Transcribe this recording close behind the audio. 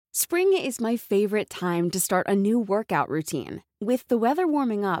Spring is my favorite time to start a new workout routine. With the weather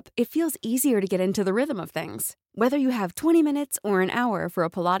warming up, it feels easier to get into the rhythm of things. Whether you have 20 minutes or an hour for a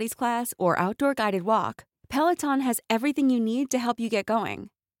Pilates class or outdoor guided walk, Peloton has everything you need to help you get going.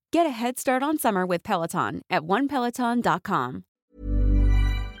 Get a head start on summer with Peloton at onepeloton.com.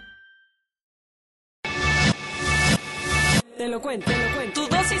 Te lo cuento. Tu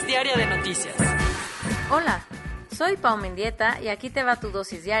dosis diaria de noticias. Hola, soy Pau Mendieta y aquí te va tu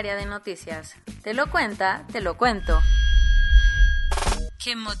dosis diaria de noticias. Te lo cuenta, te lo cuento.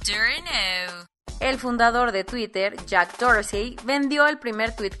 ¡Qué moderno! El fundador de Twitter, Jack Dorsey, vendió el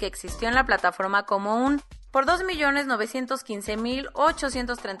primer tweet que existió en la plataforma como un por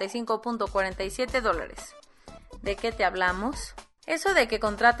 $2,915,835.47. ¿De qué te hablamos? Eso de que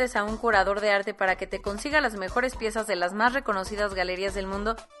contrates a un curador de arte para que te consiga las mejores piezas de las más reconocidas galerías del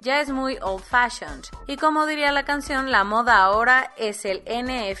mundo ya es muy old-fashioned. Y como diría la canción, la moda ahora es el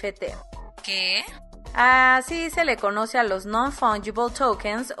NFT. ¿Qué? Así se le conoce a los non-fungible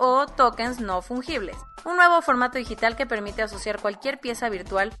tokens o tokens no fungibles. Un nuevo formato digital que permite asociar cualquier pieza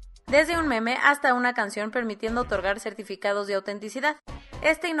virtual, desde un meme hasta una canción, permitiendo otorgar certificados de autenticidad.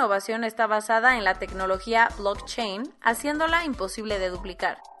 Esta innovación está basada en la tecnología blockchain, haciéndola imposible de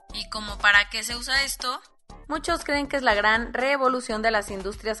duplicar. ¿Y cómo para qué se usa esto? Muchos creen que es la gran revolución de las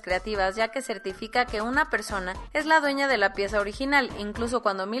industrias creativas, ya que certifica que una persona es la dueña de la pieza original, incluso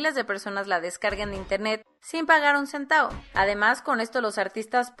cuando miles de personas la descarguen de internet sin pagar un centavo. Además, con esto los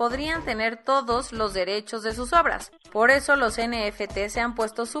artistas podrían tener todos los derechos de sus obras. Por eso los NFT se han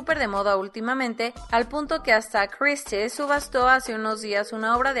puesto súper de moda últimamente, al punto que hasta Christie subastó hace unos días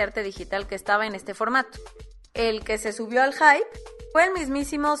una obra de arte digital que estaba en este formato. El que se subió al hype fue el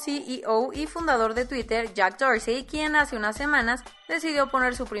mismísimo CEO y fundador de Twitter, Jack Dorsey, quien hace unas semanas decidió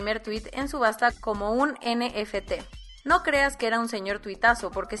poner su primer tweet en subasta como un NFT. No creas que era un señor tuitazo,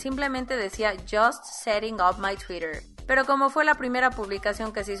 porque simplemente decía "Just setting up my Twitter". Pero como fue la primera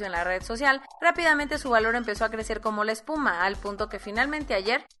publicación que se hizo en la red social, rápidamente su valor empezó a crecer como la espuma, al punto que finalmente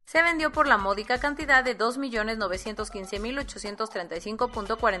ayer se vendió por la módica cantidad de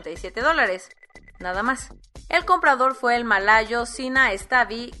 $2,915,835.47. Nada más. El comprador fue el malayo Sina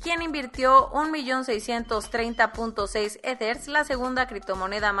Stavi, quien invirtió 1.630.6 Ethers, la segunda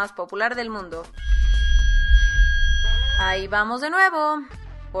criptomoneda más popular del mundo. Ahí vamos de nuevo.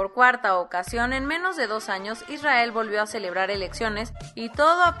 Por cuarta ocasión en menos de 2 años, Israel volvió a celebrar elecciones y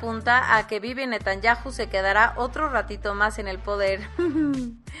todo apunta a que Bibi Netanyahu se quedará otro ratito más en el poder.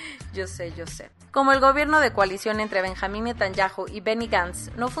 Yo sé. Como el gobierno de coalición entre Benjamin Netanyahu y Benny Gantz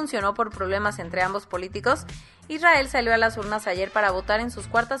no funcionó por problemas entre ambos políticos, Israel salió a las urnas ayer para votar en sus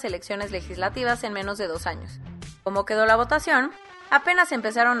cuartas elecciones legislativas en menos de 2 años. ¿Cómo quedó la votación? Apenas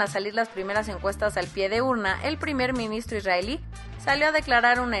empezaron a salir las primeras encuestas al pie de urna, el primer ministro israelí salió a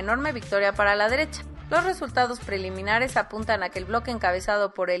declarar una enorme victoria para la derecha. Los resultados preliminares apuntan a que el bloque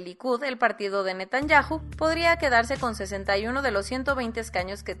encabezado por el Likud, el partido de Netanyahu, podría quedarse con 61 de los 120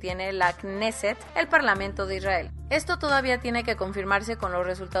 escaños que tiene la Knesset, el Parlamento de Israel. Esto todavía tiene que confirmarse con los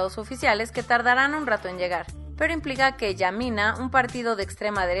resultados oficiales, que tardarán un rato en llegar, pero implica que Yamina, un partido de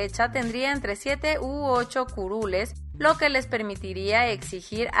extrema derecha, tendría entre 7 u 8 curules, lo que les permitiría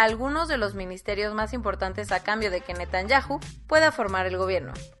exigir algunos de los ministerios más importantes a cambio de que Netanyahu pueda formar el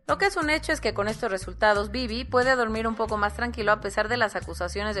gobierno. Lo que es un hecho es que con estos resultados Bibi puede dormir un poco más tranquilo a pesar de las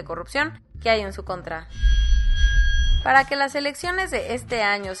acusaciones de corrupción que hay en su contra. Para que las elecciones de este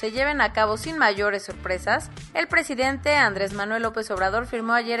año se lleven a cabo sin mayores sorpresas, el presidente Andrés Manuel López Obrador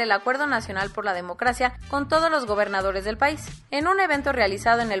firmó ayer el Acuerdo Nacional por la Democracia con todos los gobernadores del país. En un evento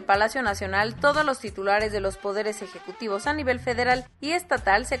realizado en el Palacio Nacional, todos los titulares de los poderes ejecutivos a nivel federal y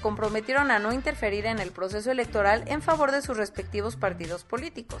estatal se comprometieron a no interferir en el proceso electoral en favor de sus respectivos partidos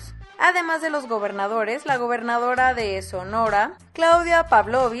políticos. Además de los gobernadores, la gobernadora de Sonora, Claudia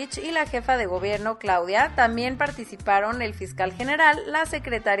Pavlovich, y la jefa de gobierno, Claudia, también participaron el fiscal general, la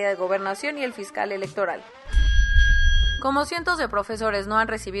secretaria de Gobernación y el fiscal electoral. Como cientos de profesores no han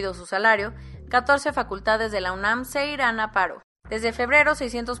recibido su salario, 14 facultades de la UNAM se irán a paro. Desde febrero,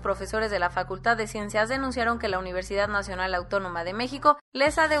 600 profesores de la Facultad de Ciencias denunciaron que la Universidad Nacional Autónoma de México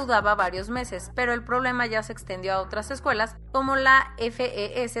les adeudaba varios meses, pero el problema ya se extendió a otras escuelas como la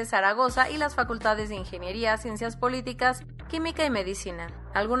FES Zaragoza y las facultades de Ingeniería, Ciencias Políticas, Química y Medicina.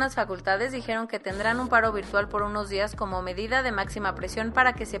 Algunas facultades dijeron que tendrán un paro virtual por unos días como medida de máxima presión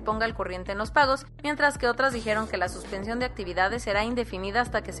para que se ponga al corriente en los pagos, mientras que otras dijeron que la suspensión de actividades será indefinida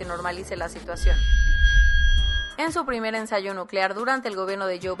hasta que se normalice la situación. En su primer ensayo nuclear durante el gobierno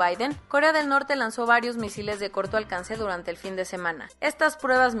de Joe Biden, Corea del Norte lanzó varios misiles de corto alcance durante el fin de semana. Estas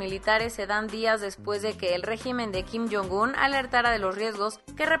pruebas militares se dan días después de que el régimen de Kim Jong-un alertara de los riesgos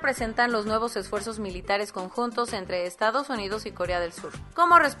que representan los nuevos esfuerzos militares conjuntos entre Estados Unidos y Corea del Sur.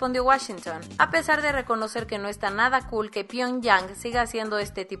 ¿Cómo respondió Washington? A pesar de reconocer que no está nada cool que Pyongyang siga haciendo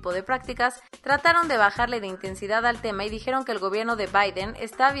este tipo de prácticas, trataron de bajarle de intensidad al tema y dijeron que el gobierno de Biden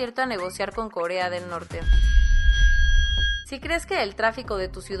está abierto a negociar con Corea del Norte. Si crees que el tráfico de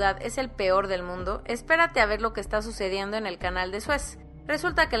tu ciudad es el peor del mundo, espérate a ver lo que está sucediendo en el canal de Suez.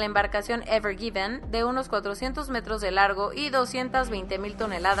 Resulta que la embarcación Ever Given, de unos 400 metros de largo y 220,000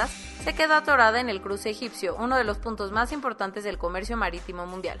 toneladas, se quedó atorada en el cruce egipcio, uno de los puntos más importantes del comercio marítimo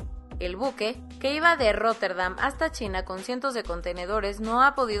mundial. El buque, que iba de Rotterdam hasta China con cientos de contenedores, no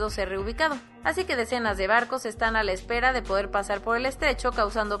ha podido ser reubicado, así que decenas de barcos están a la espera de poder pasar por el estrecho,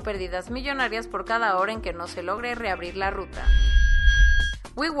 causando pérdidas millonarias por cada hora en que no se logre reabrir la ruta.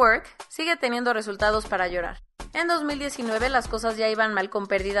 WeWork sigue teniendo resultados para llorar. En 2019 las cosas ya iban mal con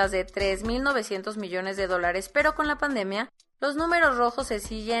pérdidas de $3.900 millones, pero con la pandemia, los números rojos se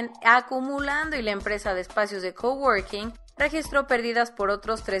siguen acumulando y la empresa de espacios de coworking registró pérdidas por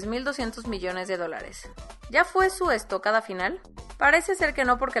otros $3.200 millones. ¿Ya fue su estocada final? Parece ser que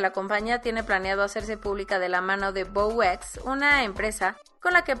no, porque la compañía tiene planeado hacerse pública de la mano de BowX, una empresa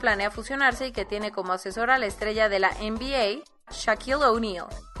con la que planea fusionarse y que tiene como asesora a la estrella de la NBA, Shaquille O'Neal.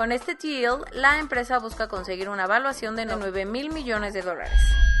 Con este deal, la empresa busca conseguir una valuación de $9.000 millones.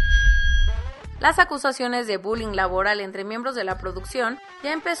 Las acusaciones de bullying laboral entre miembros de la producción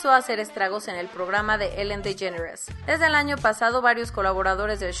ya empezó a hacer estragos en el programa de Ellen DeGeneres. Desde el año pasado, varios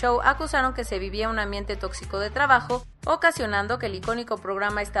colaboradores del show acusaron que se vivía un ambiente tóxico de trabajo, ocasionando que el icónico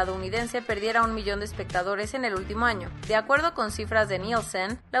programa estadounidense perdiera 1 millón de espectadores en el último año. De acuerdo con cifras de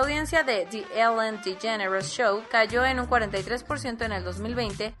Nielsen, la audiencia de The Ellen DeGeneres Show cayó en un 43% en el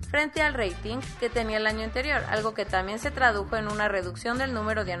 2020 frente al rating que tenía el año anterior, algo que también se tradujo en una reducción del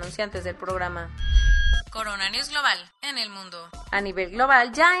número de anunciantes del programa. Corona News Global en el mundo. A nivel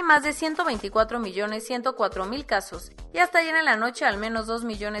global ya hay más de 124.104.000 casos y hasta ayer en la noche al menos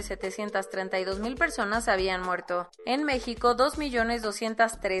 2.732.000 personas habían muerto. En México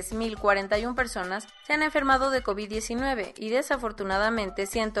 2.203.041 personas se han enfermado de COVID-19 y desafortunadamente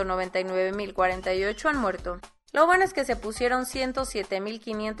 199.048 han muerto. Lo bueno es que se pusieron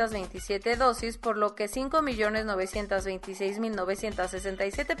 107.527 dosis, por lo que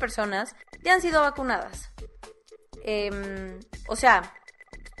 5.926.967 personas ya han sido vacunadas.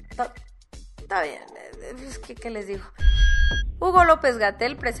 Está bien, ¿qué les digo? Hugo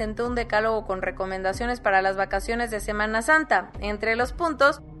López-Gatell presentó un decálogo con recomendaciones para las vacaciones de Semana Santa. Entre los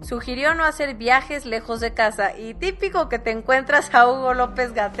puntos, sugirió no hacer viajes lejos de casa. Y típico que te encuentras a Hugo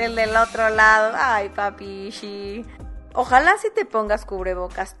López-Gatell del otro lado. Ay, papi. Ojalá si te pongas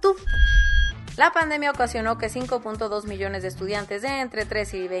cubrebocas tú. La pandemia ocasionó que 5.2 millones de estudiantes de entre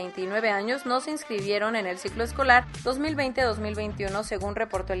 3 y 29 años no se inscribieron en el ciclo escolar 2020-2021, según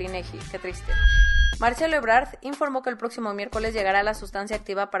reportó el INEGI. Qué triste. Marcelo Ebrard informó que el próximo miércoles llegará la sustancia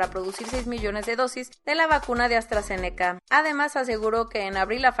activa para producir 6 millones de dosis de la vacuna de AstraZeneca. Además, aseguró que en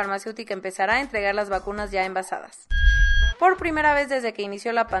abril la farmacéutica empezará a entregar las vacunas ya envasadas. Por primera vez desde que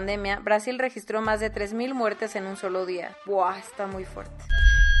inició la pandemia, Brasil registró más de 3.000 muertes en un solo día. ¡Buah! Está muy fuerte.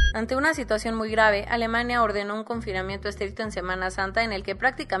 Ante una situación muy grave, Alemania ordenó un confinamiento estricto en Semana Santa en el que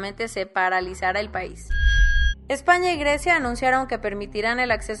prácticamente se paralizará el país. España y Grecia anunciaron que permitirán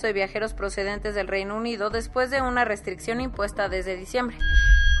el acceso de viajeros procedentes del Reino Unido después de una restricción impuesta desde diciembre.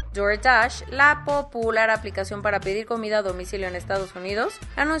 DoorDash, la popular aplicación para pedir comida a domicilio en Estados Unidos,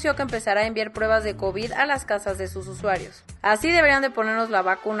 anunció que empezará a enviar pruebas de COVID a las casas de sus usuarios. Así deberían de ponernos la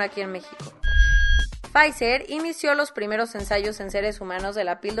vacuna aquí en México. Pfizer inició los primeros ensayos en seres humanos de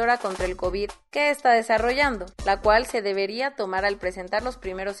la píldora contra el COVID que está desarrollando, la cual se debería tomar al presentar los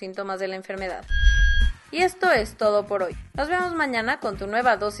primeros síntomas de la enfermedad. Y esto es todo por hoy. Nos vemos mañana con tu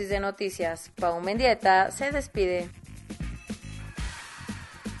nueva dosis de noticias. Pau Mendieta se despide.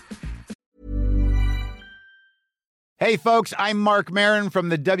 Hey folks, I'm Mark Maron from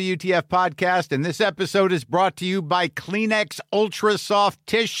the WTF Podcast, and this episode is brought to you by Kleenex Ultra Soft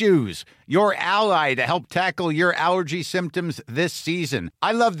Tissues, your ally to help tackle your allergy symptoms this season.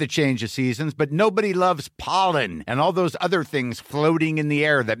 I love the change of seasons, but nobody loves pollen and all those other things floating in the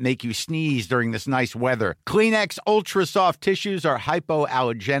air that make you sneeze during this nice weather. Kleenex Ultra Soft Tissues are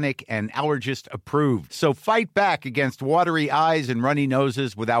hypoallergenic and allergist approved, so fight back against watery eyes and runny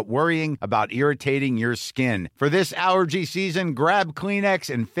noses without worrying about irritating your skin. For this allergy season, grab Kleenex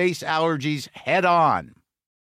and face allergies head on.